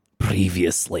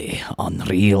Previously on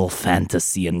Real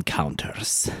Fantasy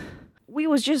Encounters. We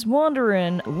was just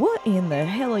wondering, what in the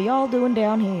hell are y'all doing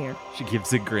down here? She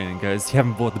gives a grin and goes, "You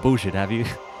haven't bought the bullshit, have you?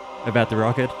 About the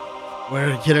rocket?"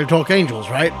 We're here to talk angels,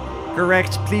 right?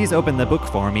 Correct. Please open the book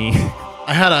for me.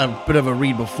 I had a bit of a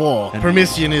read before.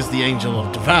 Promethean is the angel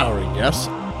of devouring, yes?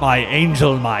 My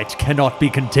angel might cannot be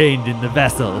contained in the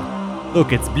vessel.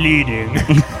 Look, it's bleeding.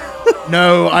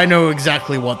 No, I know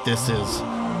exactly what this is.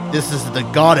 This is the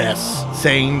goddess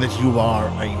saying that you are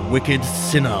a wicked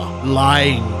sinner,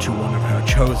 lying to one of her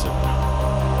chosen.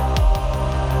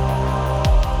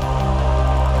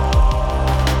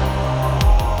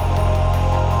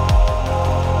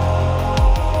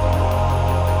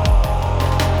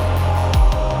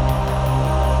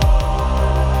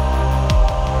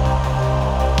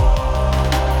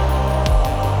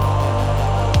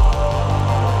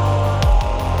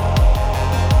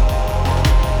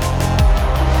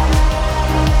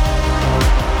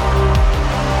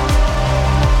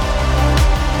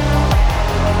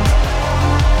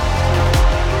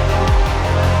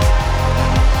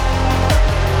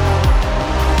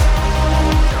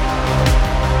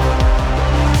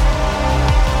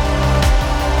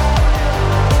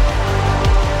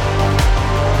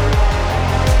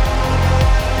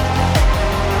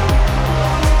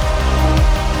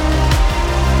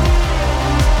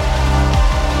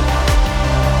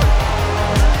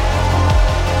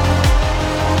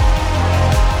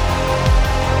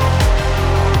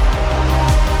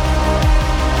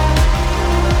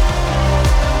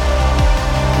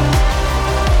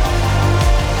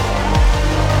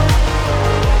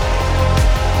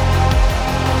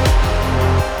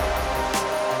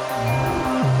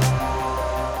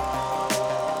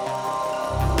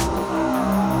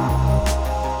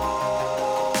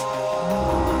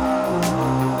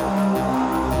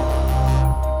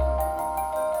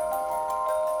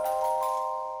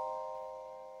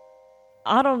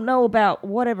 I don't know about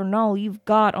whatever Null you've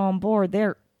got on board.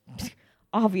 They're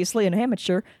obviously an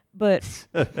amateur, but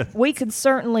we could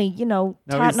certainly,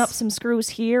 tighten up some screws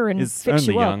here and Is fix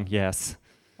only you young, up. yes.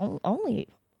 Only,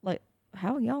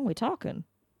 how young we talking?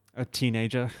 A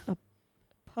teenager.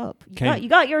 Pup. Can- You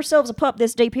got yourselves a pup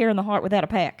this deep here in the heart without a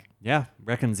pack. Yeah,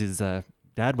 reckons his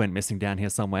dad went missing down here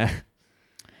somewhere.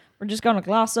 We're just gonna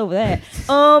gloss over that.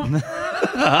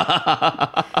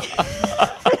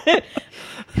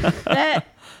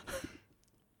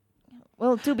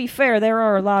 Well, to be fair, there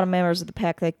are a lot of members of the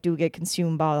pack that do get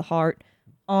consumed by the heart.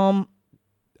 Noel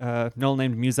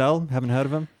named Musel. Haven't heard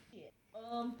of him?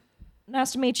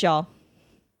 Nice to meet y'all.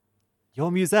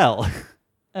 You're Musel.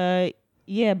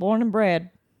 Yeah, born and bred.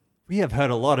 We have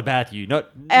heard a lot about you.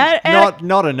 Not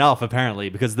enough, apparently,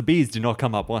 because the bees do not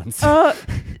come up once.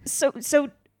 So,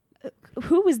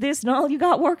 who is this Null you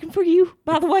got working for you,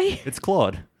 by the way? It's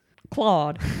Claude.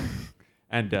 Claude.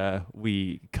 And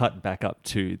we cut back up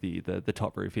to the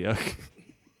top roof here.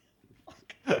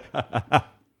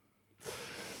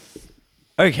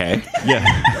 Okay. Yeah.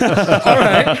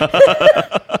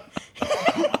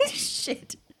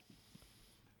 Shit.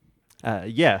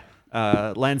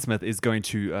 Landsmith is going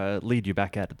to lead you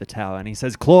back out of the tower, and he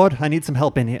says, "Claude, I need some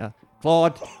help in here."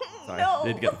 Claude. Sorry, No.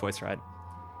 did get the voice right.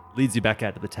 Leads you back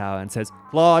out of the tower and says,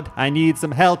 "Claude, I need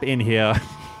some help in here."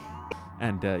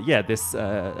 And this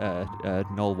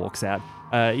Noel walks out.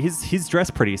 He's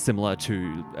dressed pretty similar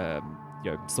to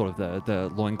sort of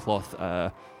the loincloth.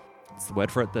 What's the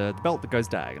word for it? The belt that goes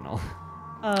diagonal.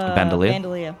 Bandolier?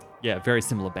 Bandolier. Yeah, very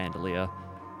similar bandolier.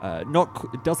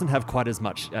 It doesn't have quite as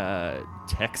much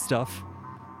tech stuff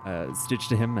stitched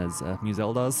to him as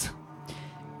Musel does.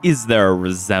 Is there a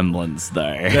resemblance,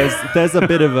 though? There's a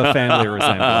bit of a family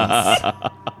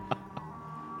resemblance.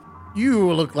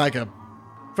 You look like a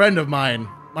friend of mine,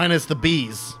 minus the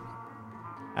bees.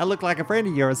 I look like a friend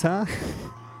of yours, huh?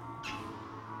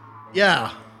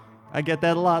 Yeah, I get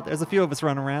that a lot. There's a few of us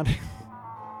running around.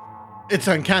 it's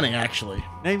uncanny, actually.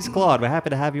 Name's Claude. We're happy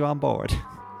to have you on board.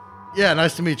 Yeah,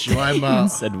 nice to meet you. I'm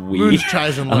Said we.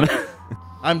 Moonshine Light.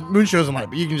 I'm Moonshine Light,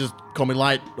 but you can just call me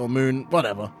Light or Moon,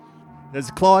 whatever.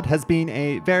 Claude has been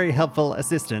a very helpful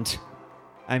assistant.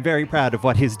 I'm very proud of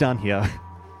what he's done here.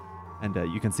 And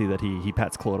you can see that he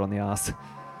pats Claude on the ass.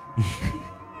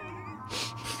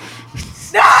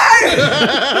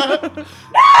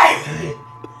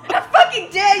 I fucking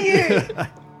dare you!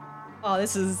 Oh,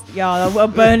 this is... Y'all, we're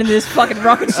burning this fucking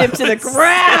rocket ship to the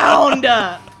ground!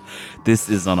 This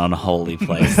is an unholy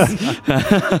place.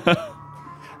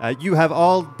 You have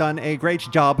all done a great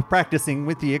job practicing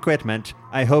with the equipment.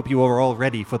 I hope you are all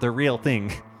ready for the real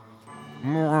thing.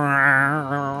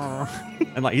 And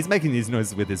he's making these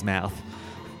noises with his mouth.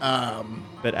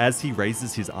 But as he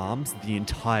raises his arms, the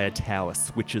entire tower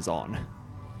switches on.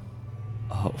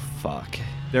 Oh, fuck.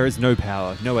 There is no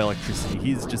power, no electricity.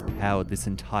 He's just powered this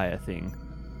entire thing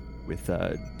with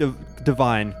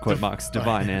divine, quote marks,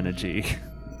 divine energy.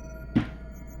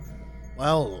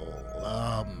 Well,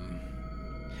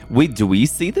 Wait, do we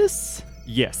see this?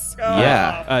 Yes.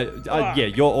 Yeah. Yeah,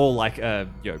 you're all like,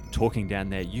 talking down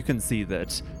there. You can see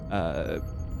that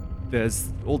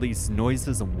there's all these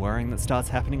noises and whirring that starts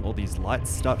happening. All these lights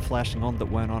start flashing on that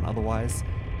weren't on otherwise.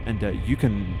 And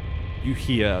you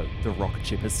hear the rocket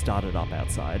ship has started up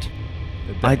outside.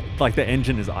 Like the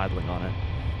engine is idling on it.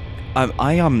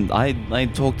 I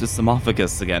talked to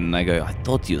Samophagous again, and I go, I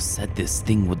thought you said this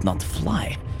thing would not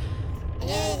fly.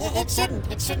 It shouldn't.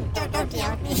 Don't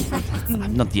yell at me.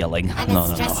 I'm not yelling. I'm No.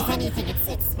 not stressed. If anything,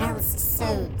 it smells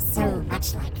so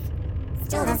much like.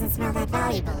 Still doesn't smell that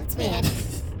valuable. It's weird.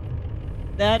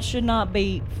 That should not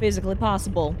be physically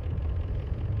possible.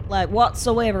 Like,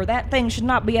 whatsoever. That thing should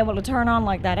not be able to turn on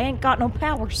like that. It ain't got no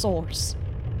power source.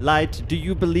 Light, do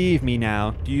you believe me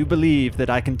now? Do you believe that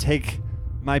I can take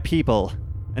my people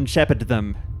and shepherd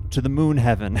them to the moon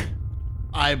heaven?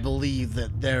 I believe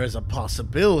that there is a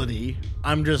possibility.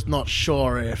 I'm just not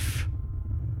sure if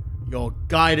your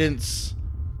guidance,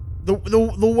 the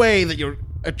way that you're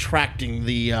attracting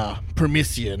the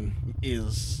Promisian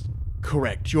is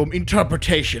correct. Your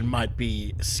interpretation might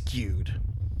be skewed.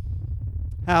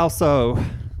 How so?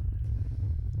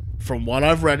 From what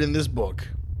I've read in this book,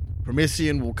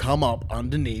 Promisian will come up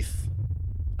underneath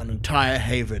an entire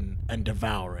haven and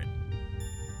devour it.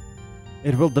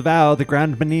 It will devour the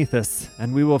ground beneath us,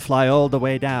 and we will fly all the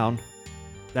way down.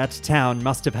 That town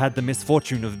must have had the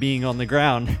misfortune of being on the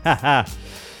ground. Ha ha.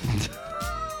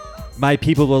 My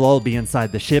people will all be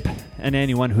inside the ship, and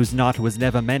anyone who's not was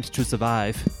never meant to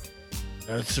survive.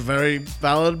 That's a very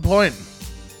valid point.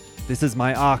 This is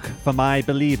my ark for my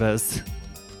believers,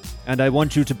 and I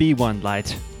want you to be one,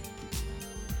 Light.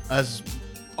 As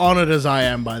honored as I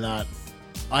am by that,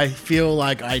 I feel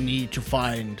like I need to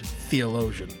find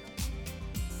Theologian.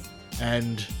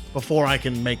 And before I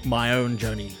can make my own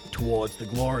journey towards the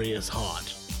glorious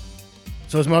heart.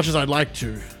 So as much as I'd like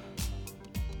to,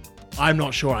 I'm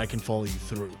not sure I can follow you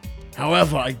through.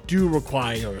 However, I do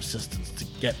require your assistance to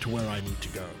get to where I need to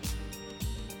go.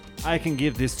 I can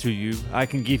give this to you. I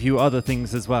can give you other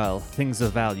things as well, things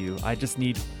of value. I just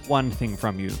need one thing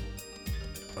from you.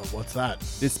 Oh, what's that?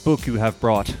 This book you have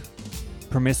brought.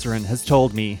 Promissorin has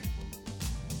told me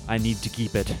I need to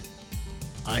keep it.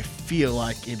 I feel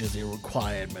like it is a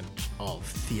requirement of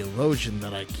Theologian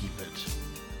that I keep it.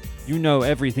 You know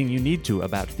everything you need to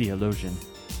about Theologian.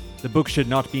 The book should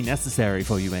not be necessary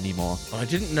for you anymore. I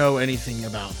didn't know anything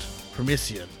about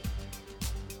Promisian.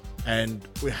 And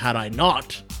had I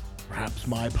not, perhaps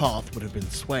my path would have been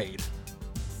swayed.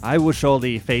 I will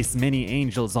surely face many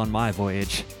angels on my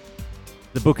voyage.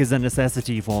 The book is a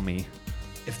necessity for me.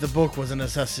 If the book was a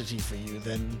necessity for you,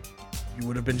 then you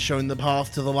would have been shown the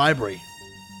path to the library.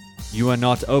 You are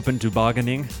not open to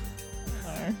bargaining?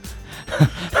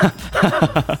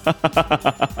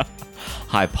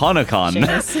 Hyponicon,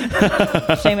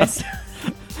 Seamus.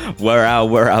 where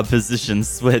our positions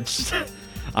switched.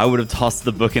 I would have tossed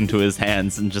the book into his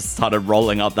hands and just started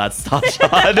rolling up that star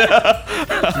chart.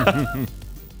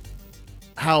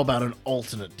 How about an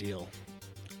alternate deal?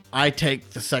 I take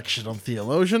the section on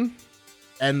Theologian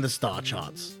and the star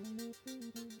charts.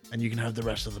 And you can have the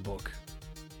rest of the book.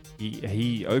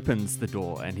 He opens the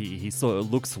door and he sort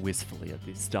of looks wistfully at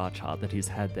this star chart that he's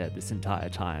had there this entire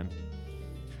time.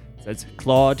 Says,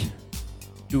 Claude,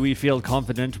 do we feel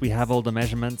confident we have all the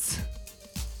measurements?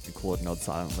 And Claude nods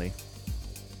silently.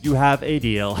 You have a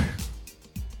deal.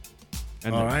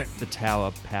 And All right. The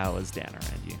tower powers down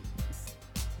around you.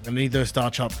 I'm gonna need those star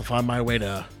charts to find my way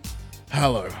to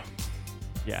Hello.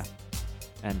 Yeah.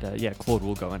 And Claude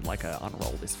will go and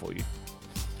unroll this for you.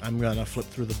 I'm gonna flip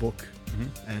through the book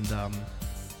and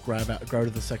go to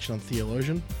the section on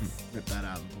Theologian, rip that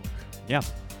out of the book.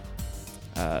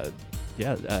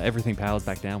 Yeah. Everything powers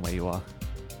back down where you are.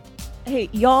 Hey,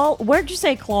 y'all, where'd you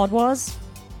say Claude was?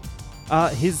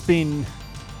 He's been...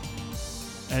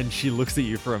 And she looks at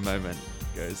you for a moment.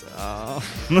 Goes,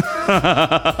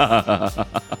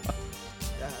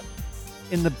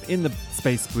 in the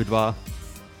space boudoir.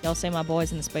 Y'all say my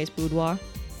boy's in the space boudoir?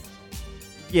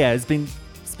 Yeah, he's been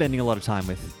spending a lot of time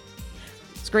with.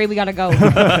 Scree, we gotta go.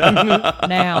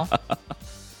 Now.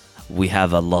 We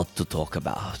have a lot to talk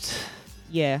about.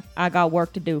 Yeah, I got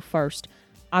work to do first.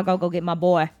 I'll go get my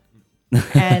boy.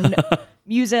 And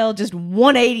Musel just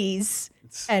 180s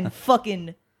and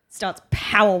fucking starts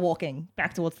power walking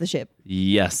back towards the ship.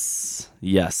 Yes,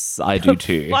 I do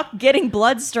too. Fuck getting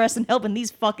blood stress and helping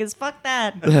these fuckers. Fuck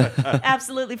that.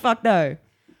 Absolutely fuck no.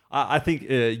 I think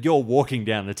you're walking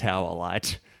down the tower,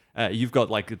 Light. You've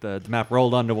got like the map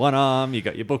rolled under one arm. You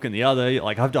got your book in the other. You're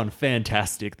like, I've done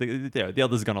fantastic. The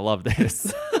other's gonna love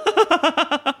this.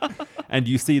 And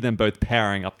you see them both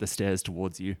powering up the stairs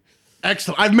towards you.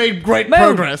 Excellent. I've made great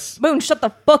progress. Moon, shut the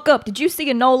fuck up. Did you see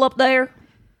a knoll up there?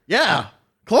 Yeah,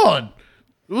 Claude.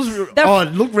 It was.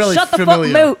 It looked really shut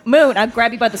familiar. the fuck, Moon. I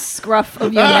grab you by the scruff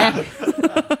of your neck.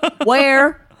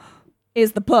 Where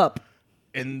is the pup?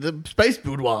 In the space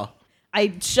boudoir.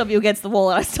 I shove you against the wall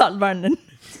and I start running.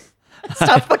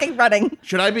 Start fucking running.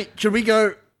 Should we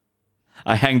go?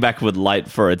 I hang back with Light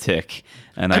for a tick,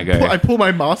 and I go. I pull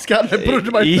my mask out and I put it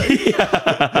to my face.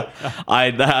 Yeah.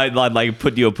 I like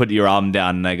put your arm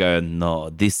down, and I go,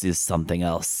 no, this is something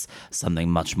else,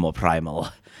 something much more primal.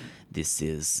 This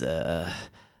is a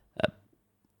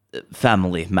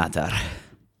family matter.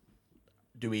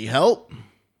 Do we help?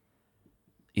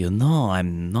 You know,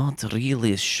 I'm not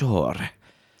really sure.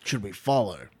 Should we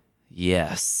follow?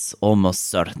 Yes, almost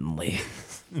certainly.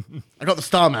 I got the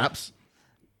star maps.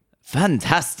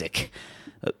 Fantastic.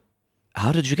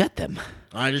 How did you get them?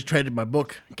 I just traded my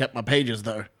book. Kept my pages,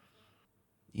 though.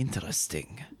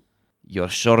 Interesting. You're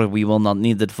sure we will not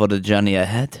need it for the journey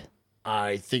ahead?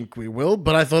 I think we will,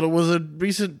 but I thought it was a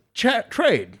recent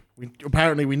trade.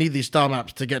 Apparently, we need these star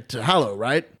maps to get to Hallow,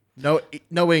 right?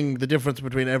 Knowing the difference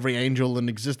between every angel in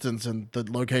existence and the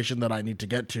location that I need to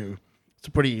get to, it's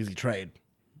a pretty easy trade.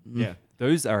 Yeah.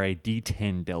 Those are a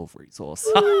D10 delve resource.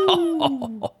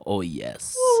 Oh,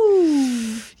 yes.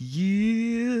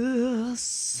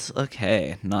 Yes.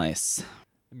 Okay, nice.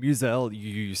 Muzel,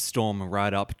 you storm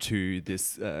right up to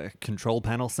this control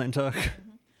panel center.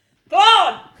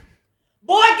 Claude!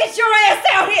 Boy, get your ass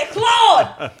out here,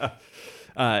 Claude!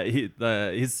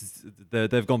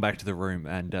 They've gone back to the room,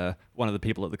 and one of the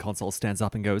people at the console stands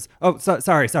up and goes, "Oh,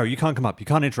 sorry, you can't come up. You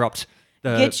can't interrupt."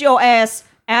 Get your ass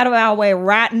out of our way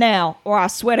right now, or I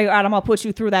swear to God, I'm gonna put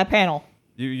you through that panel.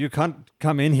 You can't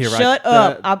come in here, right? Shut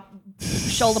up. I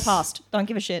shoulder past. Don't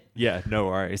give a shit. Yeah, no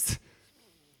worries.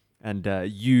 And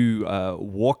you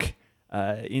walk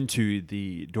into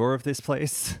the door of this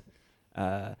place.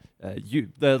 As you're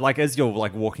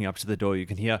like walking up to the door, you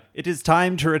can hear, "It is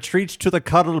time to retreat to the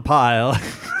cuddle pile."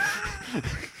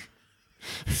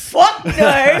 Fuck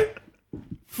no.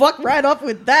 Fuck right up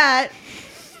with that.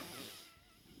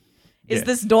 Is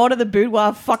this door to the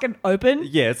boudoir fucking open?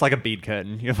 Yeah, it's like a bead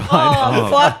curtain. You're fine. Oh,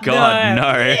 fuck God,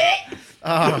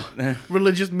 no.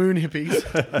 Religious moon hippies.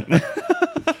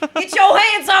 Get your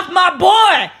hands off my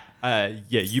boy!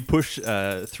 You push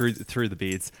through the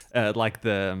beads, like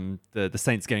the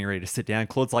saint's getting ready to sit down.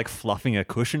 Claude's like fluffing a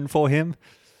cushion for him.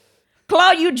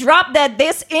 Claude, you dropped that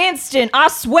this instant. I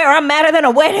swear I'm madder than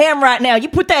a wet ham right now. You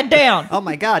put that down. Oh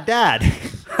my God, Dad!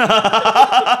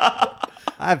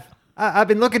 I've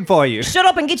been looking for you. Shut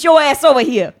up and get your ass over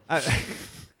here.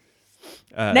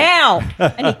 Now!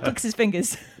 And he clicks his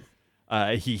fingers.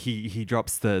 He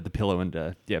drops the pillow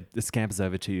and scampers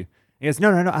over to you. He goes, no,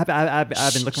 I've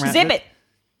been looking around. Zip it.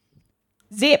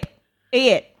 Zip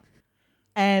it.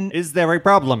 And Is there a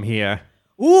problem here?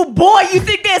 ooh, boy, you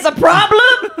think there's a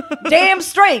problem? Damn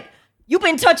straight. You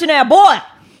been touching our boy.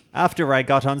 After I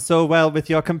got on so well with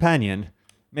your companion,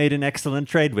 made an excellent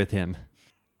trade with him.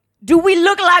 Do we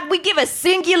look like we give a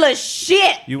singular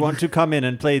shit? You want to come in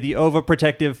and play the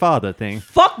overprotective father thing?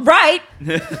 Fuck right.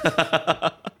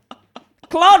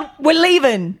 Claude, we're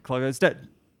leaving. Claude goes,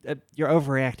 you're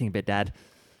overreacting a bit, Dad.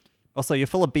 Also, you're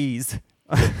full of bees.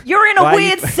 You're in a Why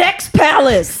weird sex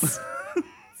palace.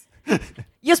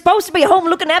 You're supposed to be home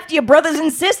looking after your brothers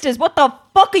and sisters. What the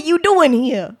fuck are you doing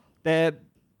here? They're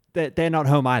not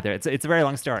home either. It's a very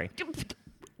long story.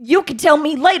 You can tell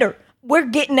me later. We're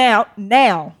getting out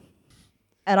now.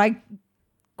 And I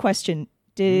question,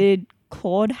 did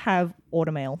Claude have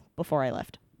automail before I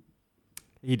left?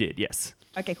 He did, yes.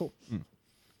 Okay, cool.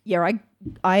 Yeah,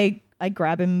 I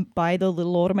grab him by the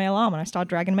little automail arm and I start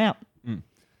dragging him out.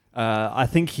 I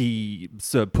think he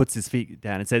sort of puts his feet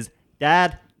down and says,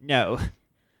 Dad, no.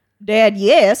 Dad,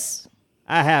 yes.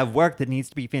 I have work that needs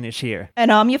to be finished here.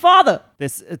 And I'm your father.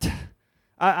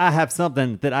 I have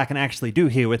something that I can actually do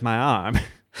here with my arm.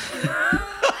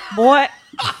 Boy.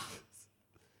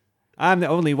 I'm the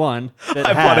only one that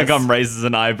Podicum raises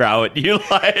an eyebrow at you,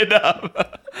 Light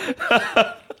up.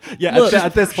 Yeah, Look,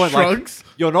 at this point, like, shrugs.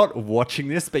 you're not watching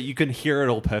this, but you can hear it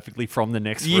all perfectly from the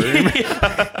next room.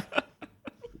 Yeah.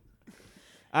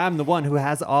 I'm the one who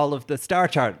has all of the star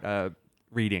chart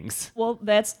readings. Well,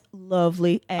 that's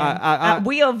lovely, and I-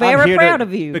 we are I'm very here proud to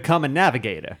of you. Become a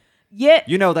navigator. Yep,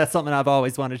 You know that's something I've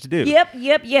always wanted to do. yep,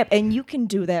 and you can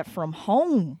do that from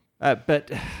home. But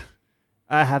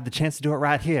I have the chance to do it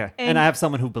right here, and I have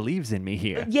someone who believes in me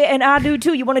here. Yeah, and I do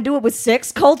too. You want to do it with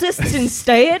sex cultists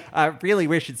instead? I really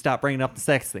wish you'd stop bringing up the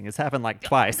sex thing. It's happened like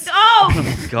twice.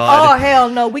 Oh, God. oh hell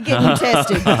no, we getting you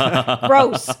tested.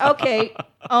 Gross. Okay.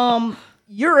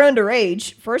 You're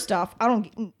underage. First off, I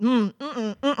don't.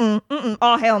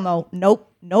 Oh hell no. Nope.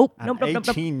 I'm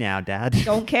 18 now, Dad.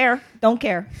 Don't care.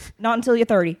 Not until you're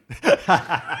 30.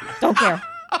 Don't care.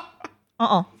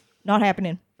 Not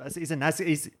happening.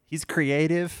 He's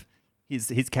creative. He's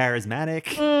charismatic.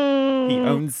 He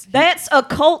owns That's a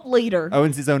cult leader.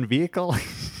 his own vehicle.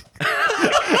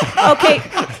 Okay.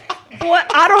 Boy,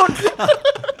 I don't.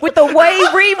 With the way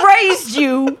we raised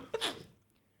you,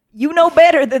 you know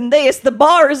better than this. The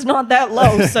bar is not that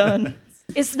low, son.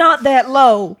 It's not that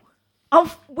low.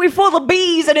 We're full of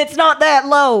bees, and it's not that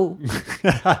low.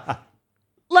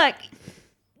 Like,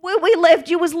 when we left,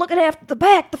 you was looking after the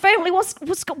back. The family was.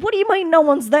 What do you mean no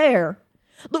one's there?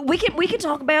 Look, we can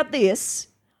talk about this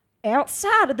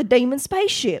outside of the demon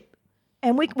spaceship,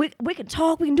 and we can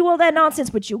talk. We can do all that nonsense.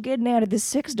 But you're getting out of this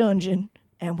sex dungeon,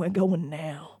 and we're going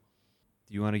now.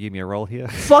 Do you want to give me a roll here?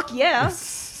 Fuck yeah.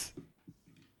 Looks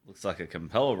like a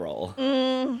compel roll.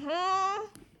 Mm-hmm.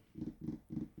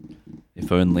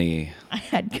 If only I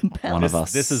had compelled. one of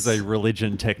us. This is a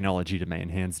religion technology domain,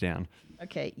 hands down.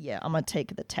 Okay, yeah, I'm gonna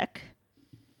take the tech,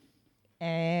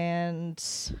 and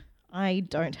I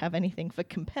don't have anything for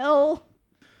compel.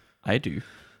 I do.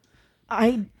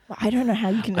 I don't know how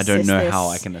you can. I Assist don't know this. how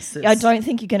I can assist. I don't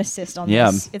think you can assist on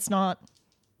Yeah. this. It's not.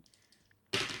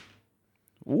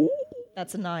 Ooh.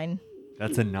 That's a 9.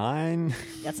 That's a 9.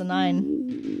 That's a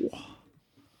 9.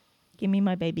 Give me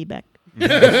my baby back.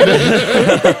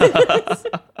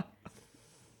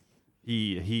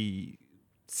 He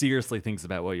seriously thinks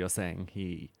about what you're saying.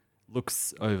 He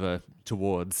looks over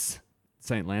towards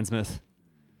St. Lansmouth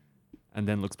and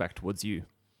then looks back towards you.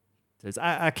 Says,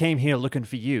 I came here looking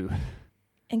for you.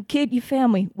 And kid, you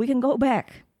found me. We can go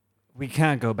back. We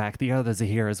can't go back. The others are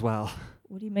here as well.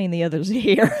 What do you mean the others are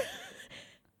here?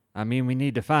 I mean, we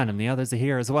need to find them. The others are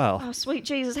here as well. Oh, sweet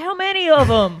Jesus. How many of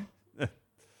them?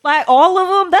 Like all of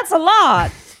them? That's a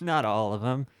lot. Not all of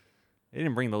them. They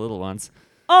didn't bring the little ones.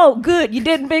 Oh, good. You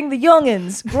didn't bring the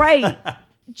youngins. Great.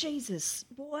 Jesus.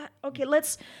 Boy. Okay,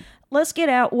 let's get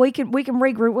out. We can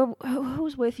regroup.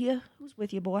 Who's with you? Who's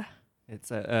with you, boy? It's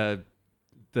the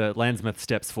Lansmouth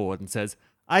steps forward and says,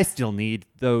 I still need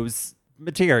those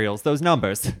materials, those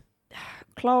numbers.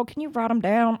 Claude, can you write them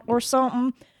down or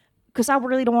something? Because I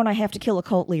really don't want to have to kill a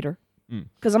cult leader.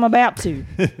 Because I'm about to.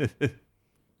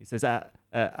 He says,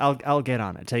 I'll get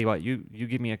on it. Tell you what, you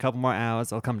give me a couple more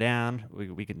hours. I'll come down.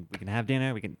 We can have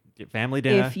dinner. We can get family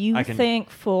dinner. If you think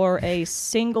for a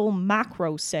single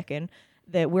microsecond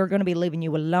that we're going to be leaving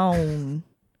you alone,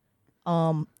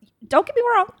 don't get me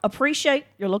wrong. Appreciate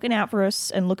you're looking out for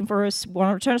us and looking for us. Want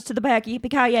to return us to the back.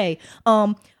 Yippee-ki-yay.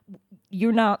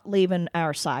 You're not leaving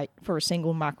our sight for a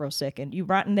single microsecond. You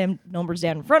writing them numbers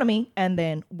down in front of me, and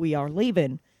then we are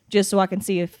leaving. Just so I can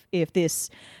see if this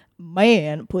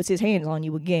man puts his hands on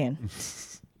you again.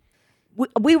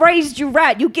 We raised you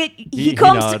right. You get he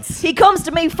comes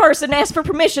to me first and asks for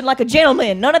permission like a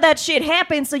gentleman. None of that shit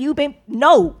happens. So you been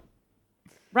no.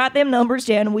 Write them numbers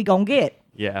down and we gonna get.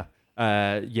 Yeah.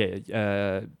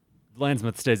 Lansmouth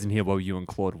stays in here while you and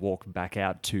Claude walk back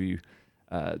out to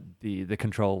the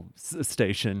control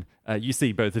station. You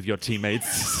see both of your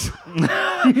teammates.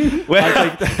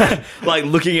 Like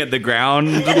looking at the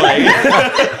ground, like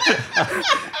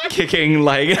kicking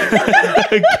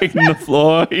the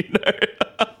floor, you know.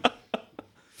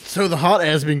 So the hot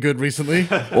air's been good recently.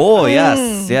 Oh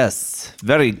yes.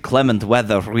 Very clement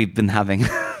weather we've been having.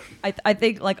 I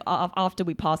think like after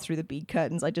we pass through the bead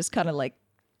curtains, I just kind of like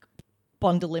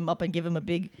bundle him up and give him a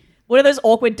big one of those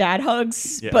awkward dad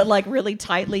hugs, but like really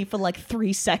tightly for like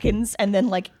 3 seconds, and then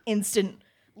like instant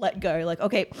let go. Like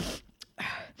okay.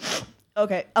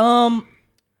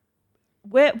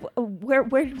 Where'd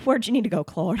you need to go,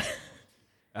 Claude?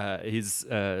 He's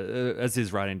as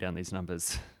he's writing down these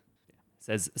numbers,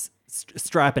 says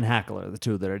Stripe and Hackle are the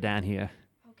two that are down here.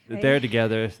 Okay. They're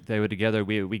together. They were together.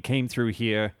 We came through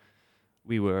here.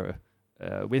 We were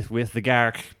with the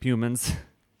Garrick Pumans.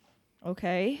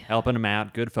 Okay. Helping them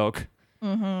out, good folk.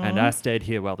 Mm-hmm. And I stayed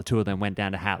here while the two of them went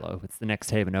down to Hallow. It's the next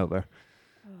haven over.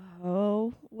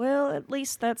 Oh, well, at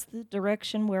least that's the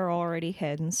direction we're already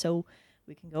heading, so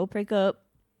we can go pick up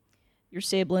your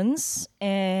siblings,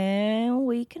 and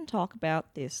we can talk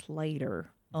about this later.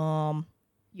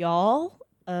 Y'all,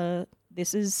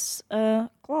 This is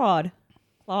Claude.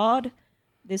 Claude,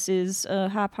 this is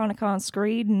Hyponicon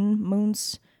Screed and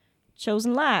Moon's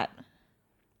chosen light.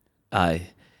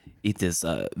 It is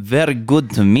very good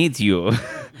to meet you.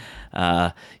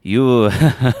 You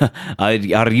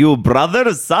are you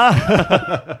brothers,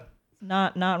 sir?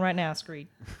 Not right now, Screed.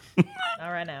 Not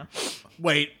right now.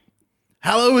 Wait,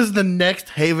 Hallow is the next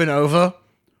haven over?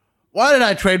 Why did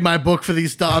I trade my book for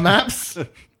these star maps?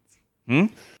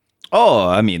 Oh,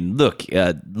 I mean, look,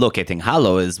 locating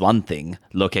Hallow is one thing.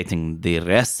 Locating the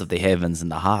rest of the heavens in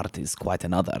the heart is quite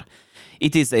another.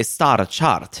 It is a star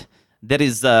chart. There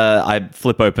is, I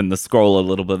flip open the scroll a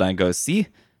little bit and go, see,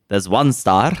 there's one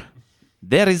star.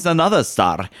 There is another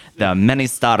star. There are many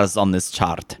stars on this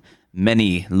chart.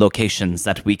 Many locations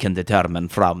that we can determine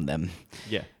from them.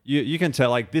 Yeah, you can tell,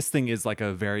 like, this thing is like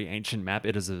a very ancient map.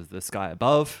 It is of the sky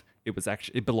above.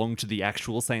 It belonged to the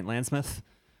actual Saint Landsmith,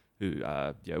 who,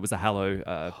 it was a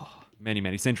Hallow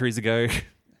many centuries ago.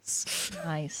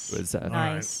 Nice. It was,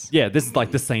 nice. Yeah, this is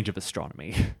like the saint of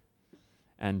astronomy.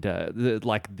 And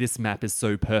this map is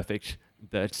so perfect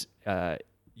that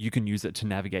you can use it to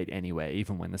navigate anywhere,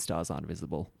 even when the stars aren't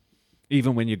visible,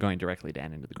 even when you're going directly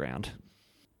down into the ground.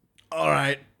 All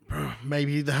right,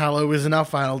 maybe the Hallow isn't our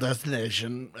final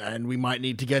destination, and we might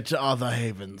need to get to other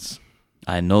havens.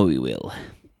 I know we will.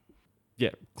 Yeah,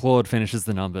 Claude finishes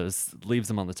the numbers, leaves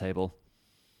them on the table,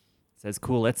 says,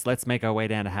 "Cool, let's make our way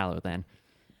down to Hallow then."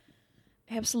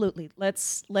 Absolutely.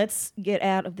 Let's get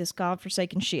out of this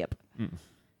godforsaken ship.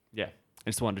 Yeah, I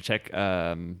just wanted to check.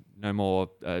 No more.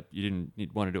 You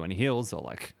didn't want to do any heals or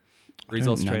like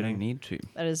resource No trading. need to.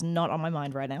 That is not on my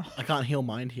mind right now. I can't heal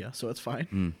mind here, so it's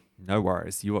fine. No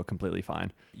worries. You are completely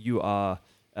fine. You are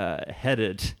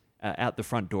headed out the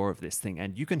front door of this thing,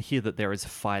 and you can hear that there is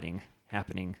fighting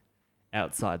happening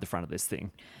outside the front of this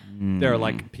thing. There are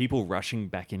like people rushing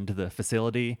back into the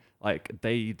facility. Like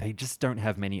they just don't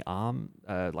have many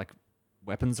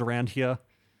weapons around here.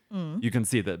 You can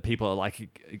see that people are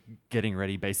like getting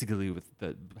ready basically with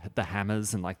the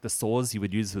hammers and like the saws you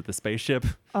would use with the spaceship.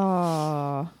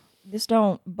 This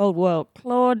don't bode well.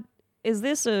 Claude, is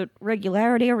this a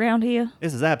regularity around here?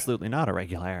 This is absolutely not a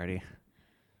regularity.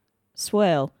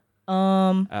 Swell.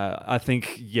 I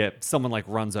think, someone like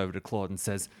runs over to Claude and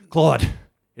says, "Claude,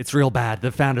 it's real bad.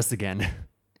 They've found us again.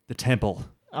 The temple.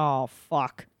 Oh,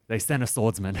 fuck. They sent a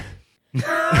swordsman." Wait.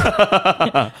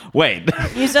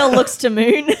 Muzel looks to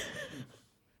Moon.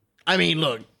 I mean,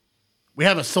 look, we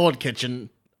have a sword kitchen.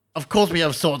 Of course we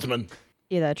have swordsmen.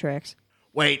 Yeah, that tracks.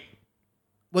 Wait,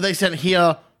 were they sent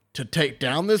here to take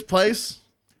down this place?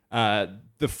 The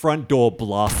front door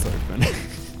blasts open.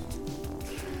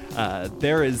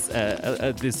 There is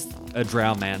a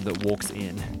drow man that walks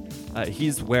in.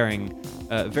 He's wearing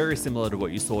very similar to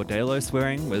what you saw Delos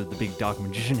wearing, with the big dark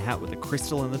magician hat with a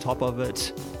crystal in the top of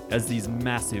it. Has these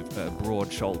massive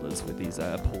broad shoulders with these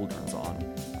pauldrons on,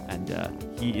 and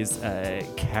he is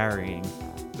carrying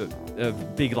a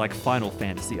big like Final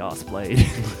Fantasy ass blade.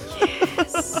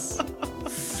 Yes.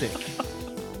 Sick.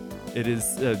 It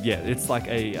is, it's like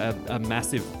a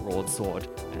massive broadsword,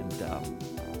 and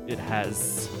it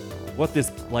has, what this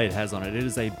blade has on it, it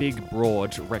is a big,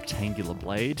 broad, rectangular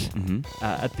blade. Mm-hmm.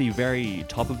 At the very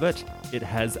top of it, it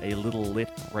has a little lit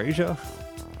brazier,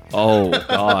 Oh,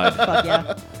 God. Fuck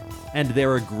yeah. and there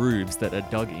are grooves that are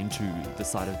dug into the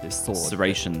side of this sword.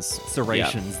 Serrations.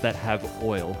 That have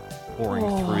oil pouring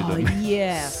Oh, through them,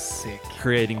 yes. Sick.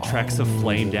 creating tracks of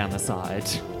flame down the side.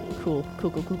 Cool.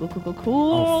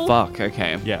 Oh, fuck.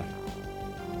 Okay. Yeah.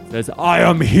 It says, "I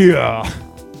am here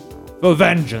for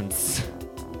vengeance,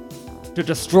 to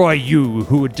destroy you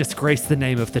who would disgrace the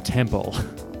name of the temple.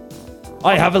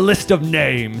 I have a list of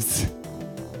names."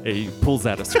 He pulls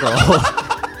out a scroll.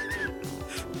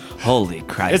 Holy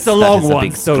Christ. It's a long that is one,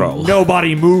 big so scroll.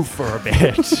 nobody move for a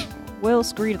bit. Well,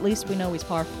 Screed, at least we know he's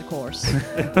par for the course.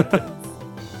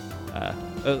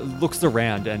 Looks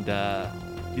around, and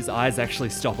his eyes actually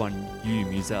stop on you,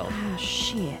 Muzel. Ah,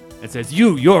 shit. It says,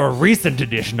 you're a recent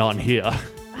addition on here.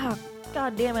 Oh,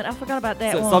 god damn it. I forgot about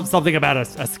that So- one. something about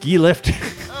a ski lift.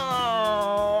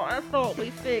 Oh, I thought we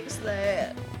fixed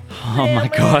that. Oh, my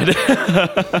God.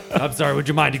 I'm sorry, would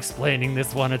you mind explaining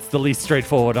this one? It's the least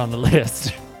straightforward on the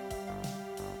list.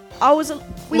 We was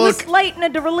Look. late in a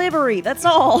delivery, that's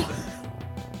all.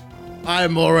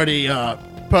 I'm already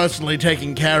personally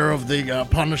taking care of the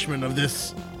punishment of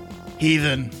this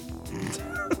heathen.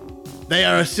 They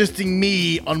are assisting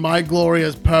me on my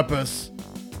glorious purpose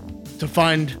to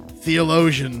find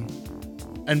Theologian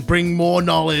and bring more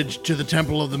knowledge to the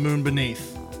Temple of the Moon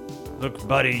Beneath. Look,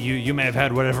 buddy, you may have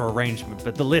had whatever arrangement,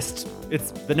 but the list, it's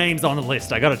the names on the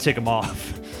list. I gotta tick them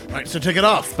off. Right, so take it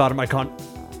off. Part of my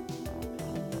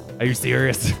Are you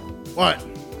serious? What?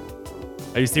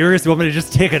 Are you serious? You want me to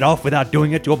just take it off without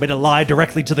doing it? You want me to lie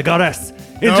directly to the goddess?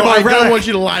 Into No, my I relic? don't want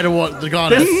you to lie to the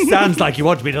goddess. This sounds like you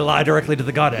want me to lie directly to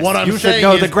the goddess. What I'm you saying should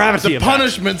know is the gravity the of that.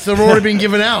 punishments have already been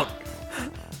given out.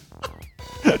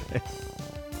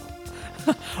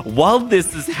 While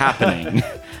this is happening,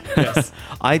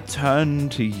 I turn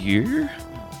to you,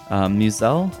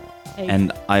 Musel, Hey.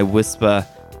 and I whisper,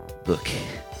 "Look,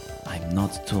 I'm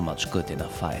not too much good in a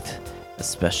fight,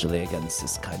 especially against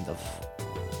this kind of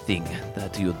thing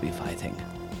that you'd be fighting.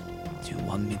 Do you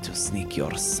want me to sneak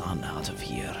your son out of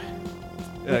here?"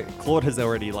 Claude has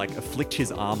already flicked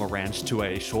his arm around to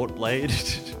a short blade.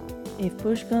 If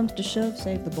push comes to shove,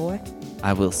 save the boy.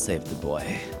 I will save the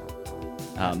boy.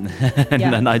 And Yeah.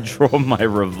 then I draw my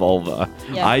revolver.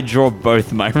 Yeah. I draw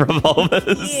both my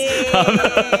revolvers.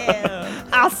 Yeah.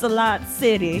 Ocelot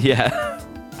City. Yeah.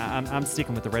 I'm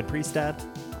sticking with the Red Priest, Dad.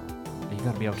 Are you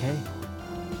gonna be okay?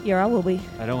 Here I will be.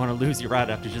 I don't want to lose you right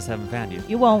after just having found you.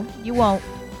 You won't. You won't.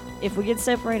 If we get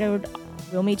separated,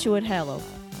 we'll meet you at Hallow.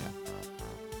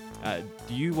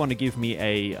 Do you want to give me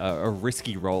a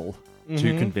risky roll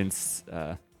to convince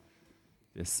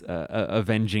this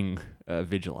avenging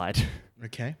vigilite?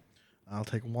 Okay. I'll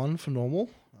take one for normal,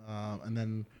 and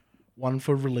then one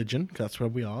for religion, 'cause that's where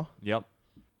we are. Yep.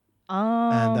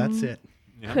 And that's it.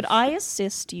 Yeah. Could I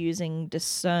assist using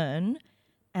discern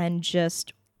and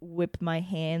just whip my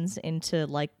hands into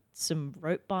some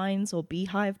rope binds or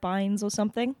beehive binds or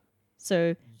something?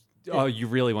 So Oh, you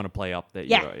really want to play up that?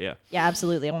 Yeah. Yeah. yeah,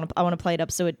 absolutely. I want to play it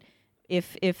up so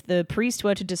if the priest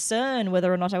were to discern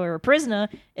whether or not I were a prisoner,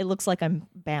 it looks like I'm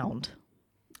bound.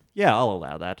 Yeah, I'll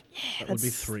allow that. That would be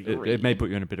That's 3. It may put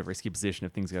you in a bit of a risky position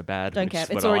if things go bad. Don't which care. is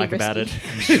It's what I already like about it.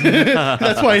 risky.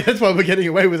 That's why we're getting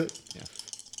away with it. Yeah.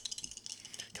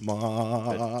 Come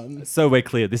on. So we're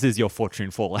clear. This is your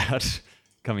fortune fallout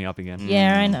coming up again.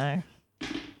 Yeah, I know.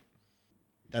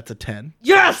 That's a 10.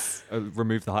 Yes.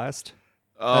 Remove the highest.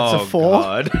 That's a 4.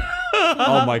 God.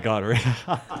 Oh my god.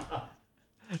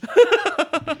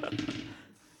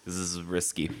 This is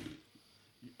risky.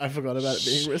 I forgot about it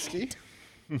being risky.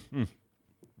 Is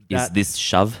That- this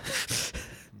shove?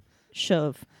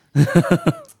 Shove.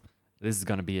 This is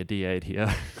going to be a D8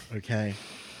 here. Okay.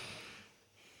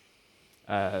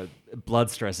 Blood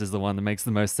stress is the one that makes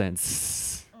the most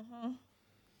sense.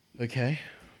 Okay.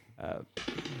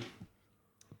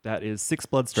 That is 6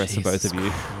 blood stress for both of you.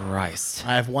 Christ.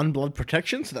 I have 1 blood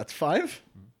protection, so that's 5.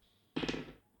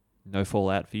 No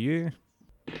fallout for you.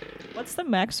 What's the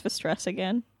max for stress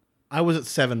again? I was at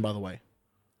 7, by the way.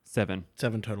 7.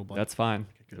 7 total blood. That's fine.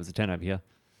 It was a 10 over here.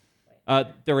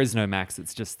 There is no max.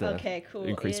 It's just the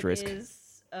increased risk. It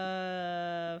is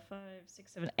 5,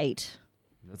 6, 7, 8.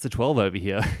 That's a 12 over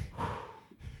here.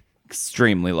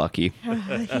 Extremely lucky.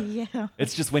 Yeah.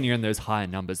 It's just when you're in those higher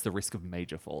numbers, the risk of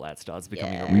major fallout starts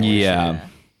becoming a Yeah. real issue.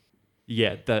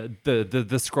 Yeah. Yeah,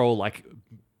 the scroll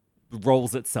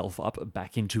rolls itself up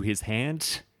back into his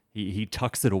hand. He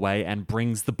tucks it away and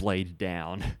brings the blade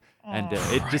down, and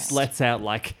it just lets out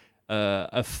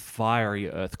a fiery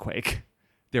earthquake.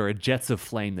 There are jets of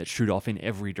flame that shoot off in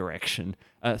every direction.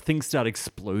 Things start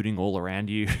exploding all around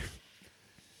you.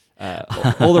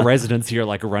 All the residents here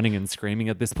are running and screaming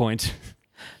at this point.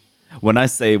 When I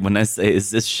say,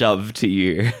 is this shove to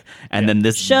you? And then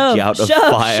this Shove, gout of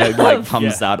shove, fire shove.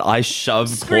 comes Yeah. out. I shove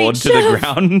Screech, Claude to the shove.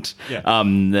 ground. Yeah.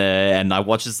 And I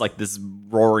watch as this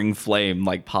roaring flame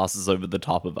passes over the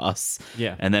top of us.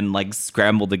 Yeah. And then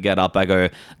scramble to get up. I go,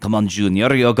 "Come on,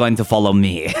 Junior, you're going to follow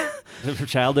me."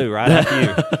 Shall do, right after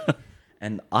you.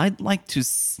 And I'd like to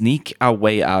sneak our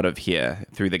way out of here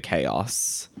through the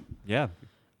chaos. Yeah.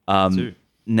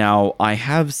 Now, I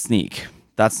have sneak.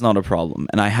 That's not a problem.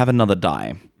 And I have another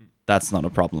die. That's not a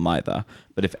problem either.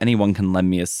 But if anyone can lend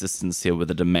me assistance here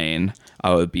with a domain,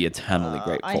 I would be eternally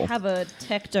grateful. I have a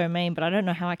tech domain, but I don't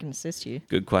know how I can assist you.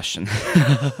 Good question.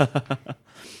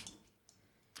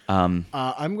 I'm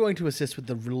going to assist with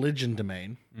the religion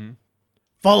domain.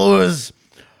 Followers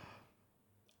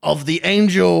of the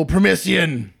angel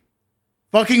Promethean,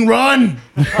 fucking run!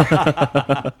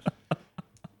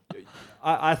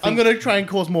 I think I'm going to try and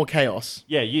cause more chaos.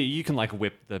 yeah, you can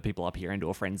whip the people up here into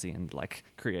a frenzy and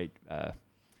create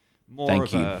more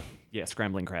Thank of you. a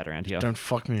scrambling crowd around here. Don't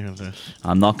fuck me with this.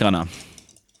 I'm not gonna.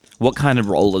 What kind of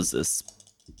roll is this?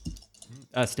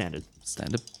 Standard.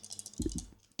 Standard?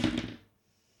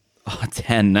 Oh,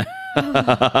 10.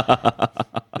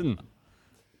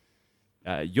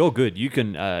 You're good. You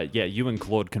can you and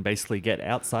Claude can basically get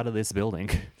outside of this building.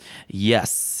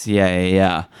 Yes.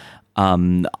 Yeah.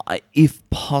 If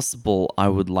possible, I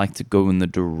would like to go in the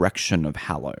direction of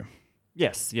Hallow.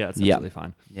 Yes, yeah, it's Yeah. absolutely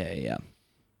fine. Yeah.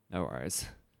 No worries.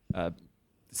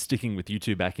 sticking with you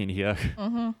two back in here,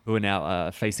 who are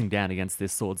now facing down against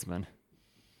this swordsman.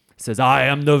 Says, I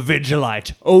am the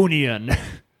Vigilite, Onion.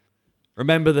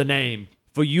 Remember the name,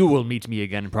 for you will meet me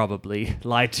again, probably.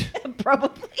 Light.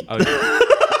 Probably.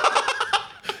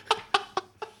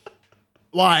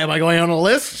 Why, am I going on a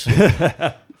list?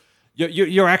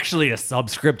 You're actually a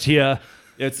subscript here.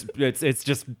 It's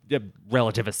just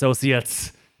relative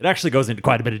associates. It actually goes into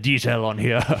quite a bit of detail on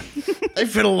here. They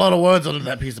fit a lot of words onto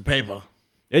that piece of paper.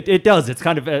 It does. It's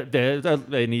kind of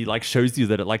and he like shows you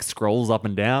that it like scrolls up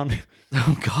and down.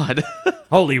 Oh God.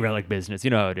 Holy relic business. You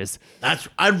know how it is.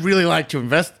 I'd really like to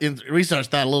research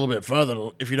that a little bit further,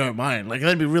 if you don't mind. Like,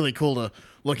 that'd be really cool to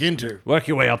look into. Work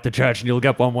your way up the church and you'll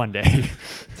get one day.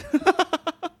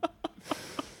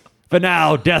 For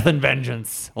now, death and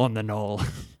vengeance on the knoll.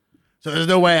 So there's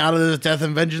no way out of this death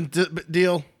and vengeance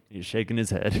deal? He's shaking his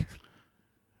head.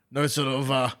 No sort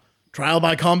of trial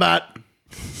by combat?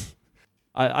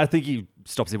 I think he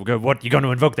stops him and goes, what, you going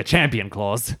to invoke the champion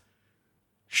clause?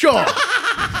 Sure.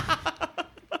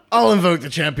 I'll invoke the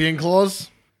champion clause.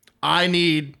 I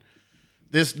need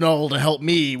this knoll to help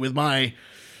me with my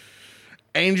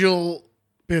angel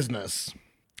business.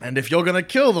 And if you're going to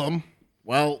kill them,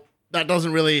 well, that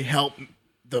doesn't really help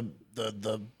the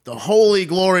holy,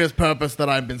 glorious purpose that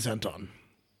I've been sent on.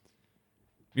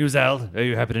 Muzel, are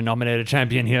you happy to nominate a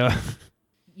champion here?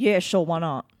 Yeah, sure, why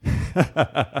not?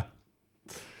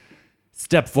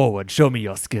 Step forward, show me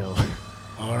your skill.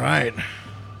 All right.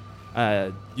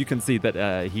 You can see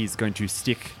that he's going to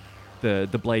stick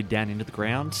the blade down into the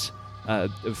ground.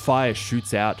 Fire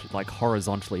shoots out like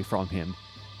horizontally from him,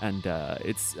 and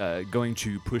it's going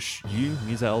to push you,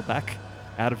 Muzel, back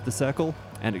out of the circle,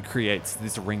 and it creates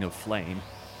this ring of flame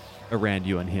around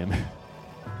you and him.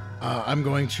 I'm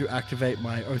going to activate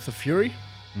my Oath of Fury.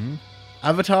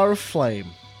 Avatar of Flame.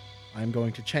 I'm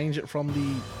going to change it from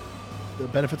the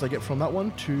benefits I get from that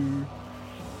one to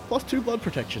 +2 blood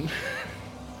protection.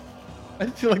 I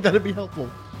feel like that'd be helpful.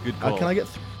 Good call. Can I get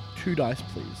 2 dice,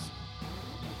 please?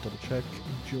 Double check.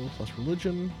 Endure plus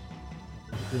religion.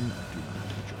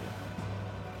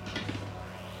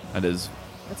 That is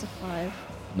That's a 5.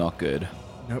 not good.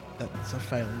 Nope, that's a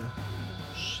failure.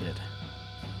 Shit.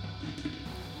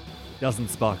 Doesn't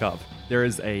spark up. There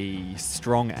is a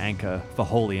strong anchor for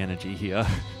holy energy here.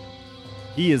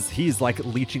 He's like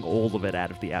leeching all of it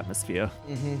out of the atmosphere.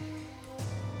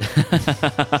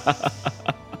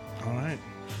 All right.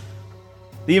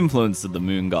 The influence of the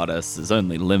moon goddess is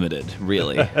only limited,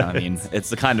 really. I mean,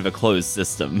 it's a kind of a closed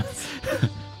system.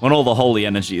 When all the holy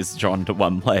energy is drawn to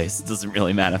one place, it doesn't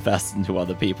really manifest into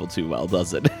other people too well,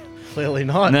 does it? Clearly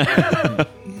not.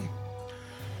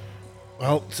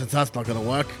 Well, since that's not going to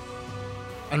work,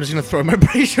 I'm just going to throw my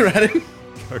brazier at him.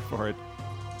 Go for it.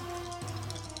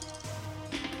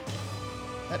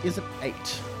 That is an 8.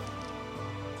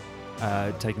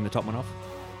 Taking the top one off.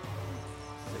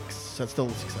 6. So that's still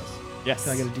a success. Yes.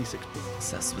 Can I get a d6, please?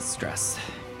 Obsessed with stress.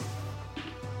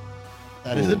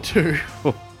 That is a 2.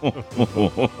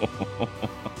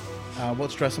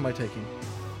 What stress am I taking?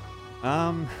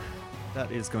 That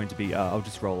is going to be. I'll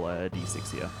just roll a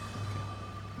d6 here.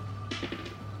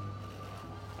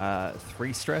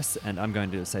 3 stress, and I'm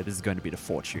going to say this is going to be to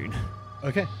fortune,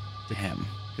 Okay. Damn.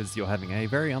 because you're having a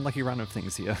very unlucky run of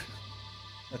things here.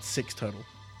 That's 6 total.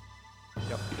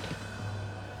 Yep.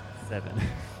 7.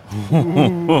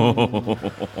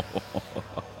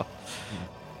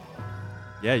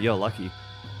 Yeah, you're lucky.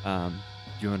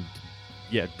 You want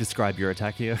to, describe your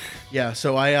attack here? Yeah,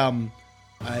 so I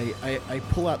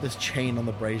pull out this chain on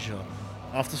the brazier.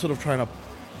 After sort of trying to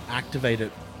activate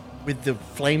it, with the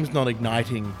flames not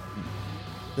igniting,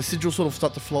 the sigil sort of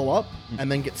start to flow up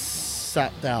and then get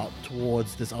sapped out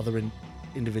towards this other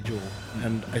individual.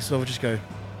 And I sort of just go,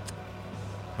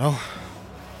 well,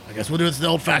 I guess we'll do it the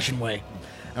old-fashioned way.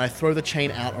 And I throw the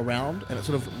chain out around, and it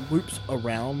sort of loops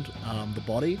around the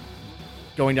body,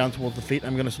 going down towards the feet.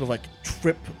 I'm going to sort of like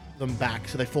trip them back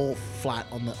so they fall flat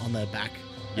on their back.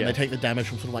 And they take the damage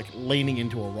from sort of like leaning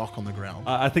into a rock on the ground.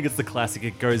 I think it's the classic.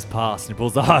 It goes past and it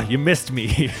pulls. You missed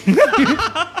me.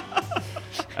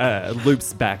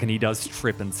 Loops back and he does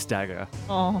trip and stagger.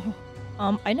 Oh.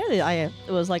 I know that I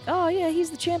was like, oh yeah, he's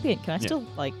the champion. Can I still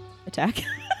like attack?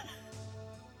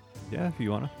 Yeah, if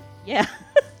you wanna. Yeah.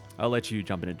 I'll let you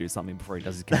jump in and do something before he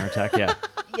does his counterattack.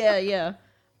 Yeah. Yeah.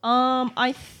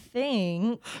 I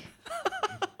think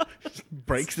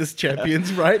Breaks this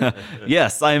champion's right.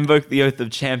 Yes, I invoke the Oath of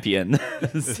Champion.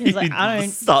 He's like, I don't-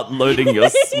 Start loading your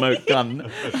smoke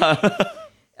gun.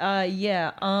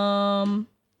 yeah. Let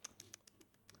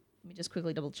me just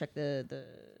quickly double check the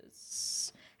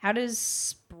how does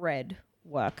spread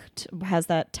work? How's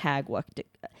that tag work?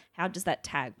 How does that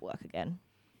tag work again?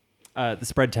 The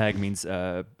spread tag means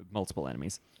multiple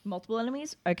enemies. Multiple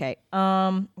enemies? Okay.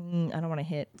 I don't want to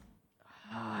hit.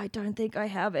 I don't think I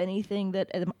have anything that.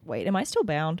 Wait, am I still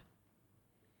bound?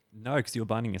 No, because you're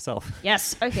binding yourself.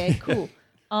 Yes. Okay. Cool.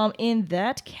 In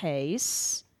that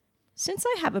case, since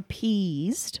I have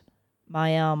appeased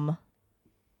my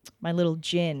my little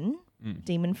djinn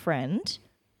demon friend,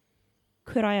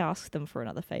 could I ask them for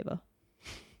another favor?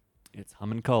 It's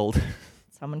humming cold.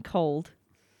 Someone cold.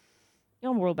 You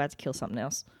know, we're all about to kill something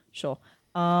else. Sure.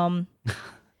 Muzel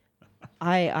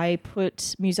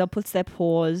puts their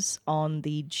paws on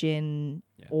the djinn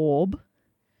orb,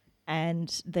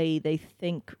 and they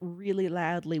think really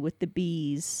loudly with the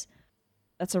bees.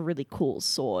 That's a really cool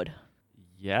sword.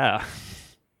 Yeah.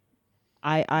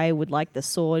 I would like the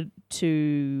sword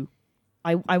to.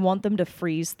 I want them to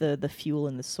freeze the fuel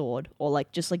in the sword, or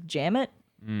just jam it,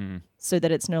 so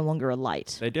that it's no longer a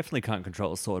light. They definitely can't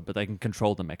control a sword, but they can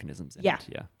control the mechanisms in it.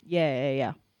 Yeah.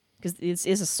 Yeah. Because it's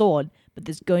a sword, but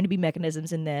there's going to be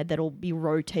mechanisms in there that'll be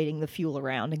rotating the fuel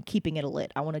around and keeping it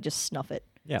lit. I want to just snuff it.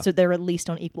 Yeah. So they're at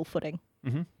least on equal footing.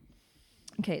 Mm-hmm.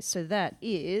 Okay, so that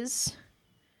is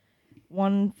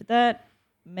one for that.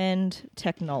 Mend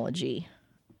technology.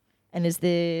 And is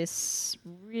this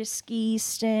risky,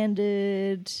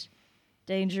 standard,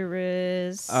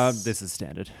 dangerous? This is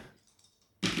standard.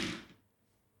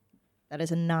 That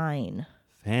is a 9.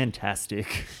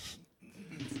 Fantastic.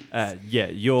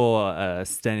 You're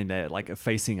standing there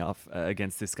facing off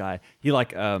against this guy.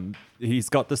 He's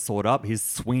got the sword up, he's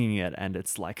swinging it, and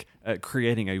it's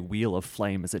creating a wheel of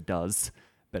flame as it does.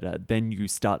 But then you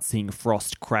start seeing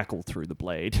frost crackle through the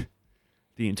blade.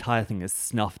 The entire thing is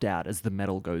snuffed out as the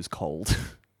metal goes cold.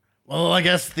 Well, I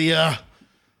guess the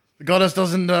goddess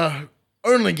doesn't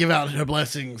only give out her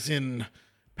blessings in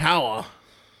power.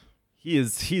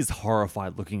 He's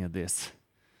horrified looking at this.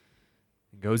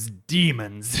 He goes,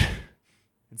 demons!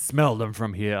 I smell them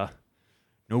from here.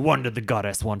 No wonder the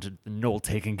goddess wanted the knoll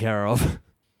taken care of.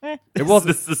 It was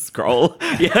this the scroll.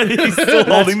 Yeah, he's still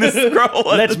holding the scroll.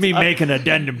 Let me make an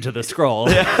addendum to the scroll.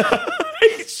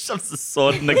 He shoves the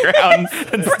sword in the ground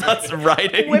and starts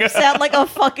writing. Whips out a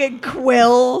fucking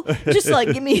quill. Just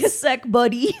give me a sec,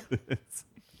 buddy.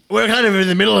 We're kind of in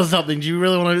the middle of something. Do you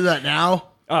really want to do that now?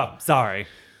 Oh, sorry.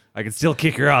 I can still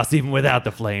kick your ass even without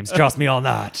the flames. Trust me on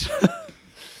that.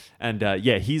 And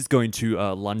he's going to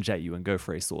lunge at you and go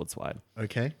for a sword swipe.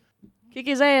 Okay. Kick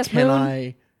his ass, Can Moon.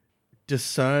 I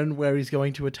discern where he's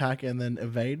going to attack and then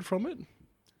evade from it?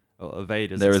 Oh,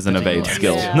 evade is There is an evade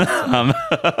skill. Yeah.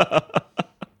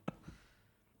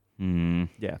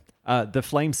 Yeah. The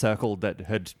flame circle that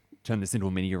had turned this into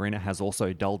a mini arena has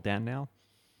also dulled down now.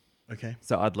 Okay.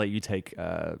 So I'd let you take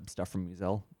stuff from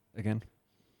Muzel again.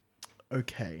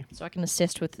 Okay. So I can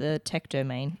assist with the tech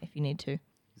domain if you need to.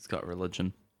 He's got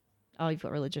religion. Oh, you've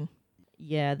got religion.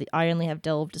 Yeah, I only have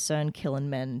delve, discern, kill, and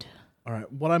mend. All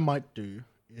right. What I might do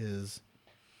is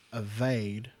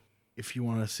evade if you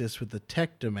want to assist with the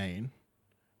tech domain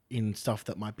in stuff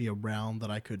that might be around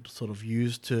that I could sort of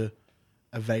use to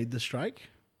evade the strike.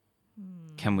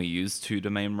 Can we use 2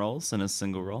 domain rolls in a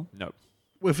single roll? No.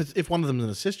 Well, if one of them is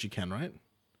an assist, you can, right?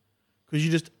 Because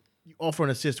you offer an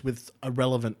assist with a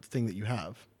relevant thing that you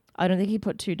have. I don't think he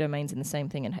put 2 domains in the same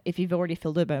thing. And if you've already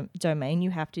filled a domain,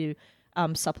 you have to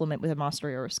supplement with a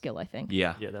mastery or a skill, I think.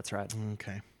 Yeah. Yeah, that's right.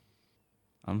 Okay.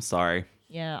 I'm sorry.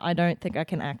 Yeah, I don't think I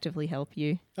can actively help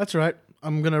you. That's all right.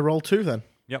 I'm going to roll 2 then.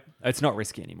 Yep. It's not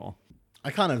risky anymore.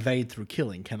 I can't evade through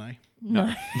killing, can I?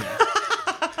 No.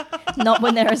 Not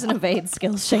when there is an evade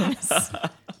skill,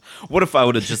 Seamus. What if I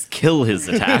were to just kill his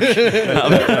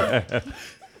attack?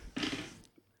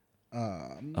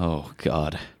 Oh,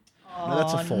 God. No,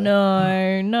 that's a 4.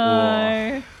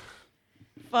 No.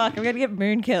 Fuck, I'm going to get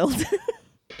Moon killed.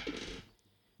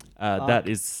 That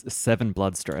is 7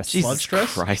 blood stress. Jesus Blood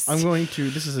stress. Christ. I'm going to.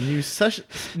 This is a new session,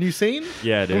 new scene.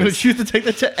 Yeah, it I'm going to is. choose to take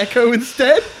that to Echo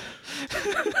instead.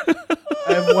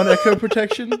 I have 1 Echo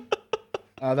protection.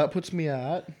 That puts me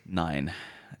at 9,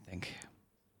 I think.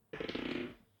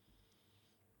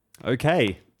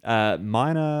 Okay.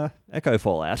 Minor echo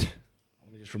fallout.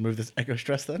 Let me just remove this Echo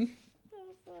stress then.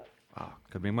 Wow.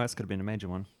 Could have been worse. Could have been a major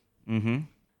one. Mm-hmm.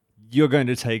 You're going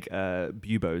to take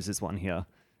buboes as one here.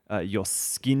 Your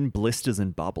skin blisters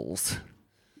and bubbles.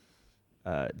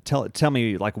 Tell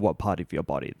me what part of your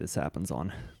body this happens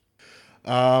on.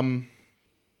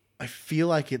 I feel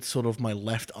like it's sort of my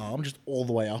left arm, just all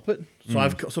the way up it. So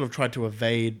I've sort of tried to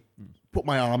evade, put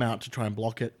my arm out to try and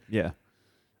block it. Yeah.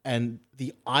 And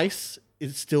the ice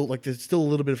is still, there's still a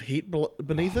little bit of heat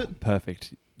beneath it.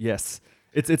 Perfect. Yes.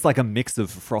 It's like a mix of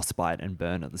frostbite and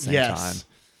burn at the same time.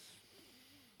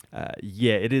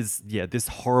 Yeah, it is. Yeah, this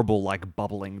horrible like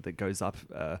bubbling that goes up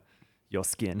your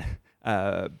skin.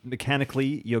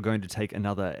 Mechanically, you're going to take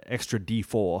another extra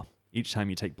D4 each time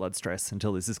you take blood stress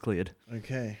until this is cleared.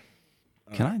 Okay.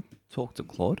 Can I talk to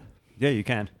Claude? Yeah, you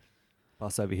can.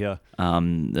 Pass over here.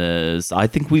 So I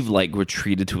think we've like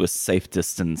retreated to a safe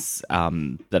distance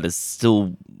that is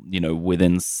still,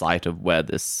 within sight of where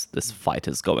this fight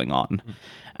is going on.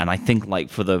 And I think like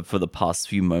for the past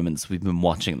few moments we've been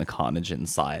watching the carnage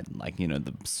inside, like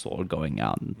the sword going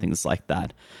out and things like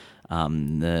that. I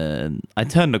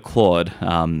turn to Claude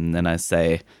and I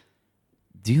say,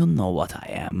 "Do you know what I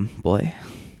am, boy?"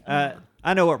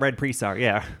 I know what red priests are.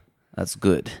 Yeah. That's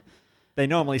good. They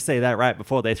normally say that right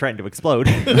before they threaten to explode.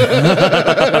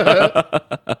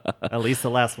 At least the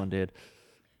last one did.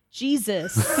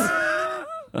 Jesus.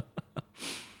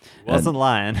 Wasn't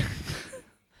lying.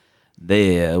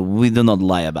 We do not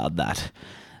lie about that.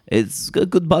 It's a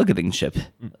good bargaining chip.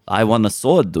 I won a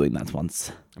sword doing that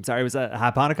once. I'm sorry, was that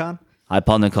Hyponicon?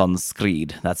 Hyponicon's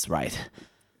Screed, that's right.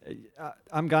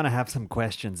 I'm going to have some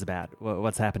questions about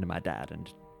what's happened to my dad.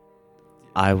 And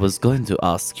I was going to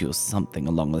ask you something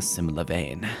along a similar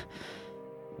vein.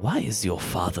 Why is your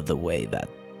father the way that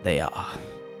they are?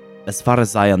 As far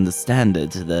as I understand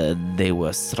it, they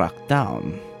were struck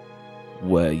down.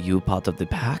 Were you part of the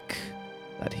pack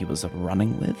that he was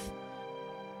running with?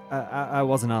 I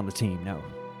wasn't on the team, no.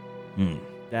 Hmm.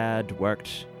 Dad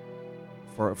worked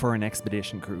for an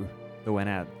expedition crew that went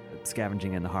out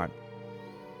scavenging in the heart.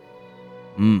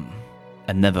 And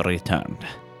never returned.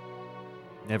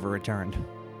 Never returned.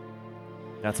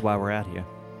 That's why we're out here.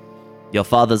 Your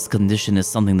father's condition is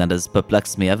something that has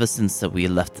perplexed me ever since we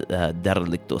left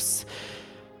Derelictus.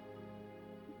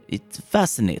 It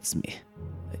fascinates me.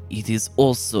 It is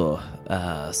also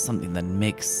something that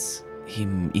makes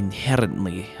him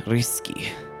inherently risky.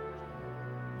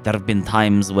 There have been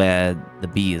times where the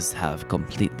bees have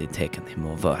completely taken him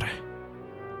over.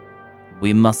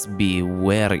 We must be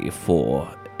wary for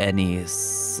any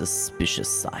suspicious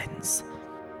signs.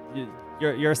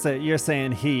 You're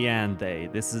saying he and they.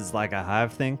 This is like a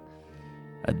hive thing?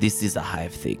 This is a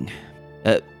hive thing.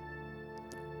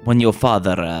 When your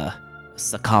father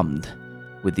succumbed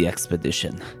with the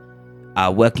expedition,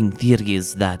 our working theory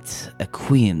is that a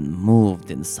queen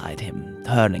moved inside him,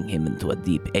 turning him into a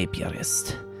deep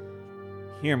apiarist.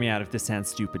 Hear me out if this sounds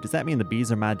stupid. Does that mean the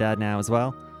bees are my dad now as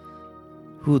well?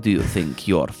 Who do you think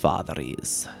your father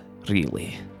is,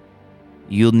 really?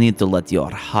 You need to let your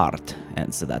heart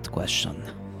answer that question.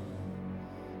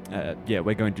 Yeah,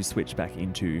 we're going to switch back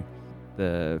into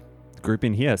the group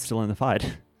in here, still in the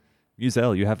fight.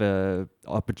 Muzel, you have a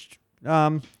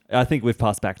I think we've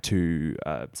passed back to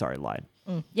Light.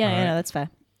 Yeah, no, that's fair.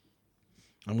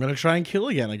 I'm going to try and kill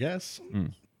again, I guess.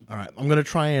 All right. I'm going to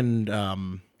try and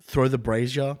throw the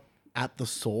brazier at the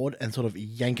sword and sort of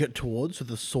yank it towards so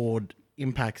the sword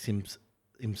impacts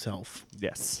himself.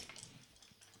 Yes.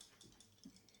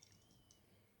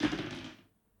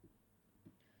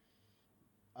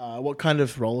 What kind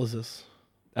of roll is this?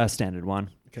 A standard one.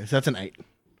 Okay, so that's an 8.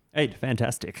 8,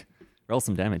 fantastic. Roll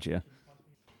some damage here.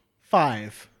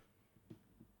 5.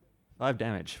 5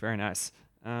 damage, very nice.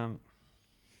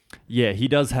 Yeah, he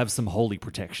does have some holy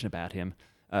protection about him,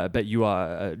 but you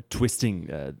are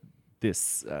twisting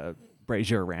this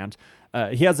brazier around.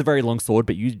 He has a very long sword,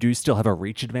 but you do still have a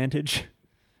reach advantage.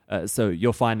 So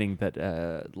you're finding that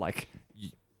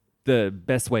the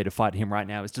best way to fight him right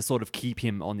now is to sort of keep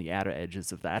him on the outer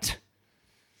edges of that.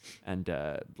 And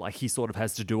he sort of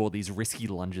has to do all these risky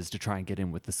lunges to try and get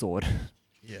in with the sword.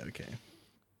 Yeah, okay.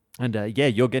 And yeah,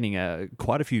 you're getting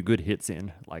quite a few good hits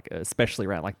in, especially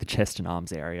around the chest and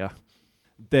arms area.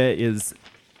 There is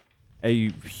a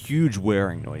huge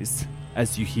whirring noise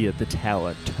as you hear the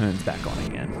tower turns back on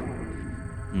again.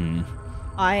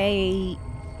 I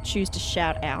choose to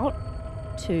shout out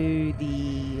to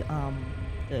the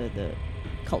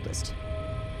cultist.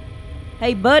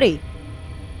 Hey, buddy.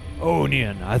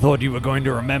 Onion, I thought you were going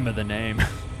to remember the name.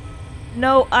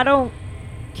 No, I don't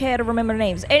care to remember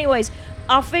names. Anyways,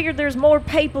 I figured there's more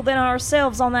people than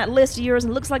ourselves on that list of yours,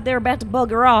 and it looks like they're about to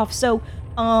bugger off. So,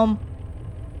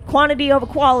 quantity over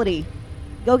quality.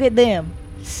 Go get them.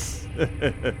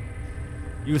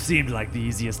 You seemed like the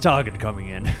easiest target coming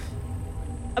in.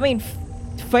 I mean,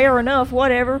 fair enough,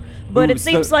 whatever. But it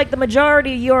seems like the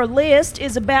majority of your list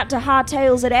is about to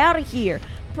hightails it out of here.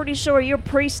 Pretty sure your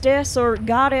priestess or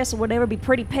goddess or whatever be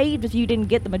pretty peeved if you didn't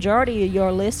get the majority of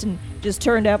your list and just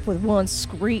turned up with one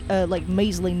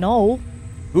measly knoll.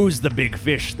 Who's the big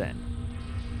fish then?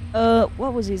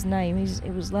 What was his name?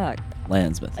 It was like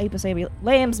Landsmith. Apis Abbey.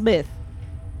 Lambsmith.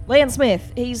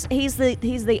 Landsmith.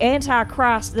 He's the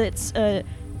Antichrist that's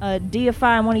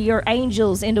deifying one of your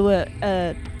angels into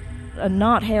a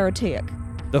not heretic.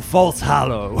 The false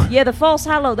hollow. Yeah, the false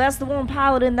hollow. That's the one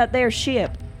piloting that there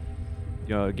ship.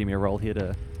 Give me a roll here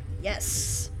to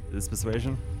Yes. this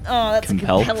persuasion. Oh, that's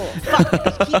Compel. a compel. Fuck,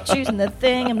 I keep choosing the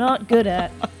thing I'm not good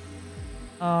at.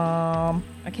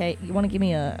 Okay, you want to give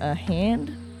me a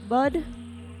hand, bud?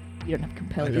 You don't have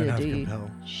compel I don't either, have do you?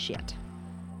 compel. Shit.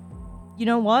 You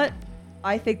know what?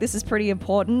 I think this is pretty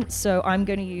important, so I'm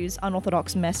going to use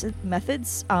unorthodox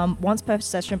methods. Once per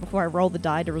session before I roll the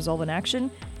die to resolve an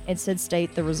action, instead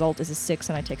state the result is a 6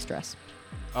 and I take stress.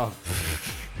 Oh.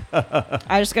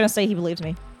 I'm just going to say he believes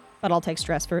me, but I'll take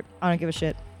stress for it. I don't give a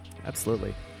shit.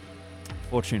 Absolutely.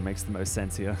 Fortune makes the most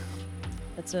sense here.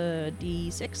 That's a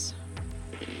D6.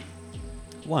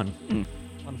 1.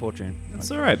 1 fortune. That's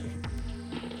all right.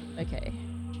 Okay.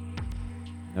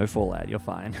 No fallout. You're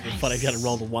fine. Funny if you had to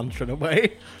roll the 1 straight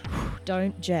away.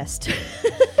 Don't jest.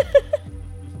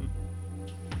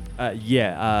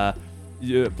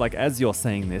 Like as you're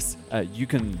saying this, you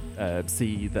can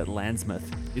see that Landsmith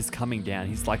is coming down.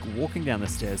 He's like walking down the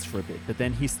stairs for a bit, but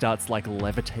then he starts like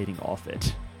levitating off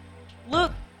it.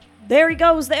 Look, there he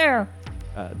goes there.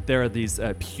 There are these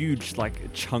huge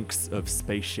like chunks of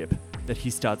spaceship that he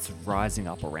starts rising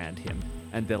up around him,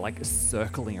 and they're like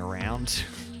circling around.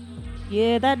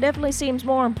 Yeah, that definitely seems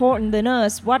more important than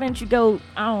us. Why don't you go,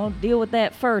 I don't know, deal with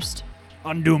that first?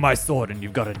 Undo my sword and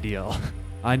you've got a deal.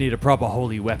 I need a proper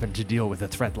holy weapon to deal with a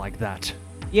threat like that.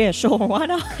 Yeah, sure, why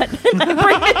not? I bring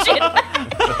the gin.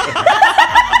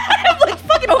 I'm like,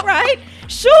 fucking alright,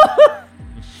 sure.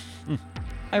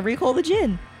 I recall the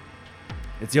gin.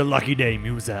 It's your lucky day,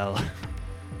 Musel.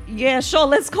 Yeah, sure,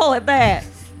 let's call it that.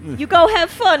 You go have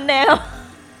fun now.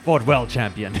 Fought well,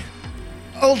 champion.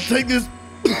 I'll take this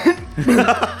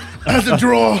as a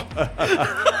draw.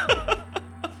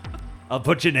 I'll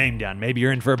put your name down. Maybe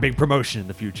you're in for a big promotion in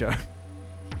the future.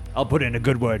 I'll put in a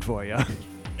good word for you.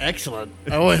 Excellent.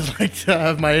 I always like to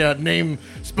have my name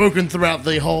spoken throughout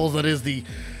the halls that is the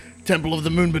Temple of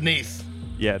the Moon Beneath.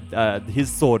 Yeah,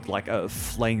 his sword like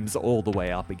flames all the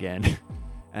way up again,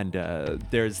 and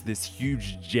there's this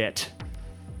huge jet,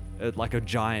 like a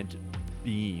giant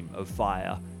beam of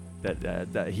fire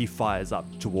that he fires up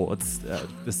towards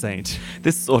the saint.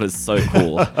 This sword is so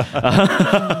cool.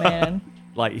 Oh, man.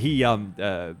 Like he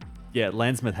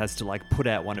Landsmith has to like put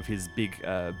out one of his big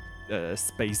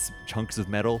space chunks of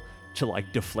metal to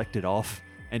like deflect it off,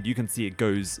 and you can see it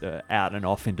goes out and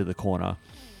off into the corner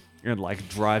and like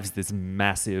drives this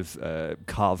massive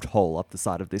carved hole up the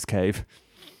side of this cave.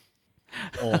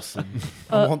 Awesome.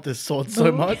 I want this sword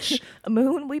so much.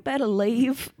 Moon, we better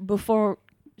leave before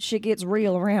shit gets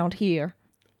real around here.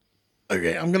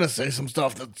 Okay, I'm going to say some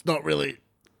stuff that's not really...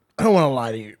 I don't want to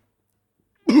lie to you.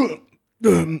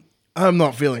 I'm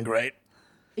not feeling great.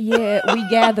 Yeah, we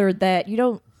gathered that.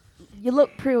 You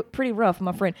look pretty rough,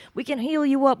 my friend. We can heal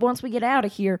you up once we get out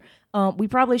of here. We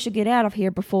probably should get out of here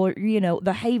before,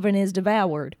 the haven is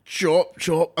devoured. Sure.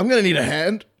 I'm going to need a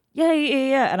hand. Yeah.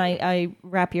 And I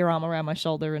wrap your arm around my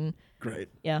shoulder and... Great.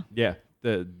 Yeah. Yeah,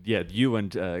 you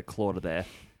and Claude are there,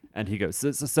 and he goes.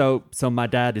 So my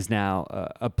dad is now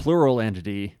a plural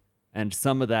entity, and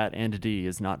some of that entity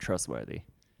is not trustworthy.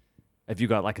 Have you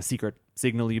got like a secret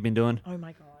signal you've been doing? Oh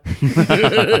my god.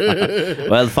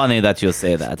 Well, funny that you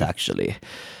say that, actually.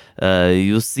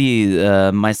 You see,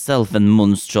 myself and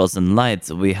Moon's Chosen Light,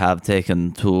 we have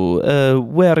taken to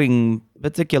wearing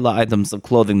particular items of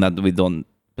clothing that we don't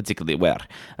particularly wear.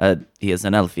 He is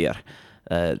an elf here.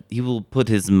 He will put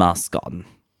his mask on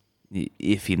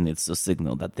if he needs to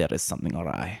signal that there is something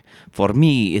awry. For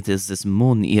me, it is this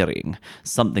moon earring,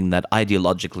 something that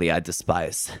ideologically I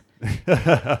despise.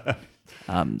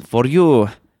 For you,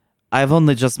 I've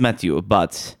only just met you,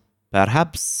 but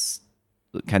perhaps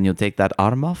can you take that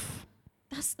arm off?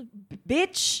 That's the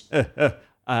bitch.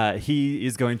 He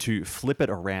is going to flip it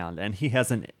around, and he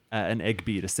has an egg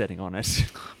beater setting on it.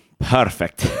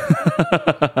 Perfect.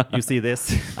 You see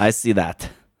this? I see that.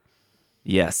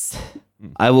 Yes.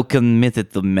 I will commit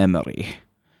it to memory.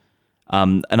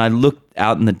 And I look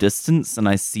out in the distance, and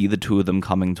I see the two of them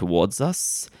coming towards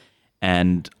us,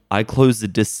 and I close the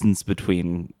distance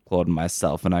between Claude and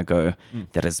myself, and I go,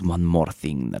 there is one more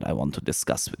thing that I want to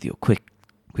discuss with you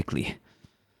quickly.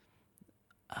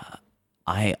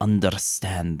 I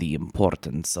understand the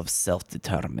importance of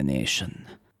self-determination.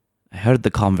 I heard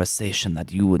the conversation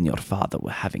that you and your father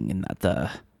were having in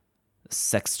that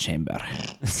sex chamber.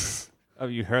 Oh,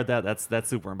 you heard that? That's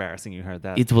super embarrassing. You heard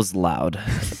that? It was loud,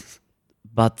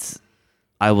 but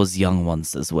I was young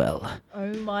once as well.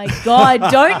 Oh my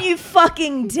god, don't you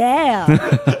fucking dare.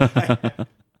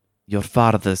 Your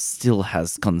father still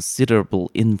has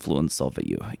considerable influence over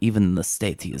you, even in the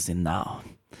state he is in now.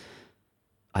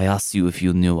 I asked you if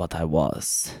you knew what I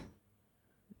was.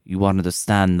 You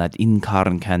understand that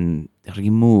Incarn can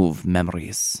remove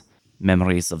memories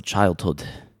of childhood,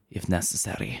 if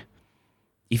necessary.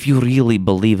 If you really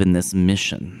believe in this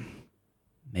mission,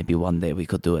 maybe one day we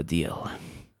could do a deal.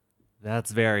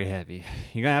 That's very heavy.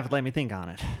 You're gonna have to let me think on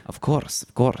it. Of course.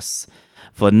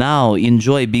 For now,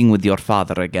 enjoy being with your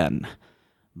father again.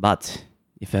 But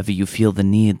if ever you feel the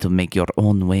need to make your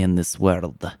own way in this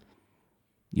world,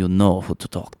 you know who to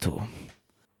talk to.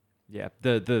 Yeah,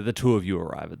 the two of you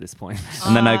arrive at this point.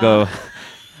 And then I go,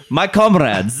 my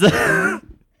comrades,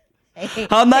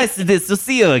 how nice it is to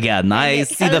see you again. I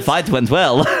see the fight went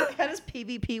well. How does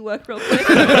PvP work real quick?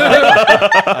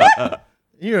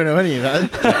 You don't know any of that.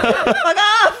 Fuck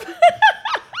off!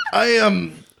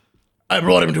 I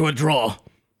brought him to a draw.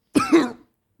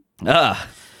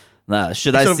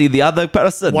 Should I see the other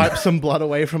person? Wipe some blood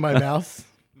away from my mouth.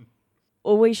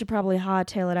 Well, we should probably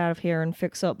hightail it out of here and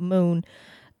fix up Moon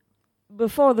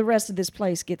before the rest of this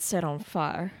place gets set on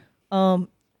fire.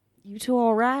 You two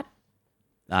all right?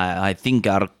 I think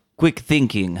our quick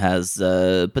thinking has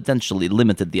potentially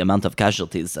limited the amount of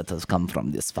casualties that has come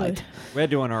from this fight. We're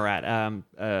doing all right.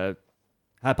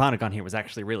 Hyponicon here was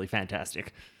actually really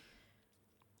fantastic.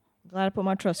 Glad I put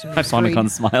my trust in you, Hyponicon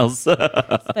Screed. smiles.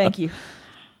 Thank you.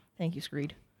 Thank you,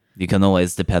 Screed. You can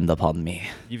always depend upon me.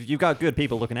 You've got good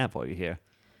people looking out for you here.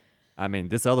 I mean,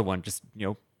 this other one just,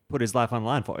 put his life on the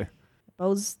line for you.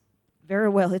 Bo's very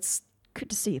well. It's good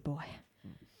to see you, boy.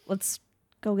 Let's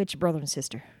go get your brother and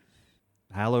sister.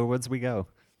 Hallowoods we go.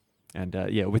 And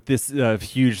with this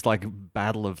huge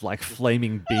battle of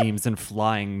flaming beams and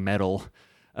flying metal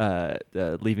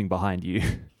leaving behind you,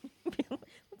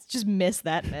 Let's just miss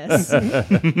that mess.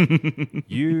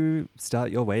 you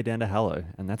start your way down to Hallow,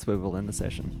 and that's where we'll end the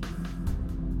session.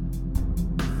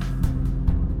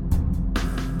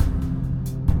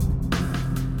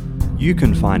 You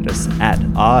can find us at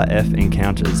RF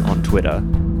Encounters on Twitter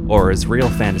or as Real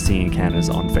Fantasy Encounters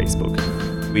on Facebook.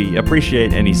 We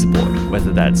appreciate any support,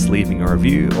 whether that's leaving a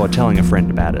review or telling a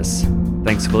friend about us.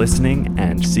 Thanks for listening,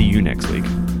 and see you next week.